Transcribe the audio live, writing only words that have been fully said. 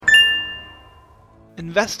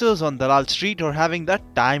Investors on Dalal Street are having the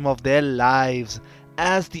time of their lives,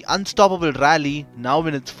 as the unstoppable rally, now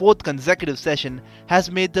in its fourth consecutive session, has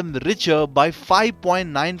made them richer by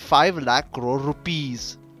 5.95 lakh crore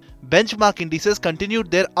rupees. Benchmark indices continued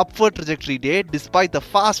their upward trajectory day despite the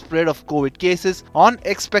fast spread of COVID cases on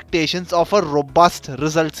expectations of a robust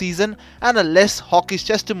result season and a less hawkish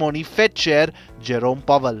testimony Fed Chair Jerome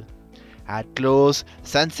Powell. At close,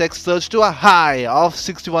 Sensex surged to a high of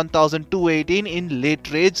 61,218 in late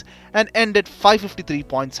trades and ended 553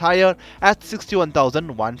 points higher at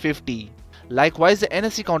 61,150. Likewise, the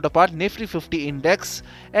NSE counterpart Nifty 50 index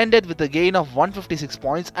ended with a gain of 156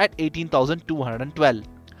 points at 18,212.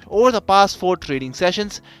 Over the past 4 trading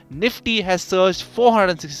sessions, Nifty has surged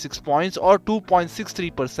 466 points or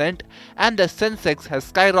 2.63% and the Sensex has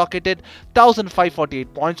skyrocketed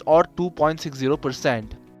 1,548 points or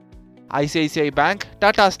 2.60%. ICICI Bank,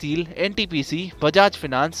 Tata Steel, NTPC, Bajaj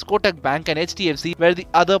Finance, Kotak Bank and HDFC were the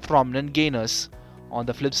other prominent gainers. On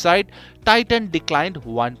the flip side, Titan declined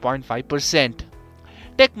 1.5%.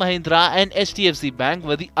 Tech Mahindra and HDFC Bank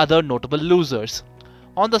were the other notable losers.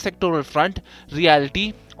 On the sectoral front,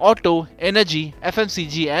 realty, auto, energy,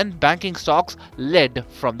 FMCG and banking stocks led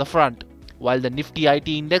from the front, while the Nifty IT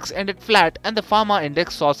index ended flat and the pharma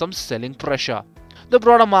index saw some selling pressure. The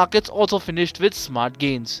broader markets also finished with smart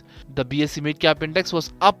gains. The BSE Mid-Cap Index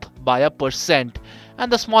was up by 1% and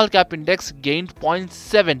the Small Cap Index gained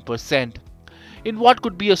 0.7%. In what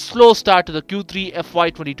could be a slow start to the Q3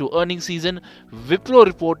 FY22 earnings season, Wipro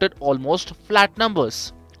reported almost flat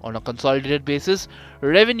numbers. On a consolidated basis,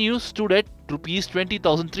 revenue stood at Rs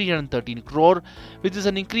 20,313 crore, which is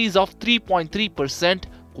an increase of 3.3%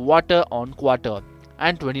 quarter on quarter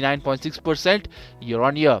and 29.6% year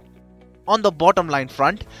on year. On the bottom line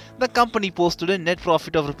front, the company posted a net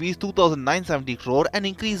profit of Rs 2,970 crore, an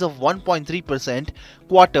increase of 1.3%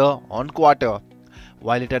 quarter on quarter,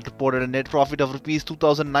 while it had reported a net profit of Rs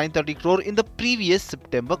 2,930 crore in the previous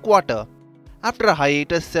September quarter. After a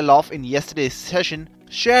hiatus sell-off in yesterday's session,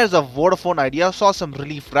 shares of Vodafone Idea saw some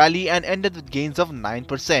relief rally and ended with gains of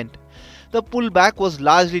 9%. The pullback was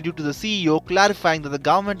largely due to the CEO clarifying that the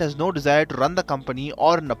government has no desire to run the company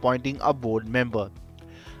or in appointing a board member.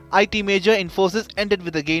 IT major Infosys ended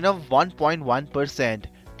with a gain of 1.1%.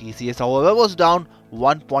 TCS, however, was down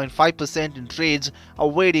 1.5% in trades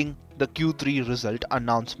awaiting the Q3 result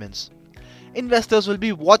announcements. Investors will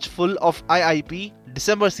be watchful of IIP,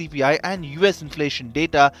 December CPI and US inflation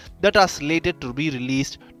data that are slated to be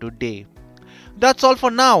released today. That's all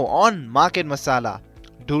for now on Market Masala.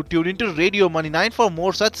 Do tune into Radio Money 9 for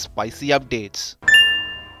more such spicy updates.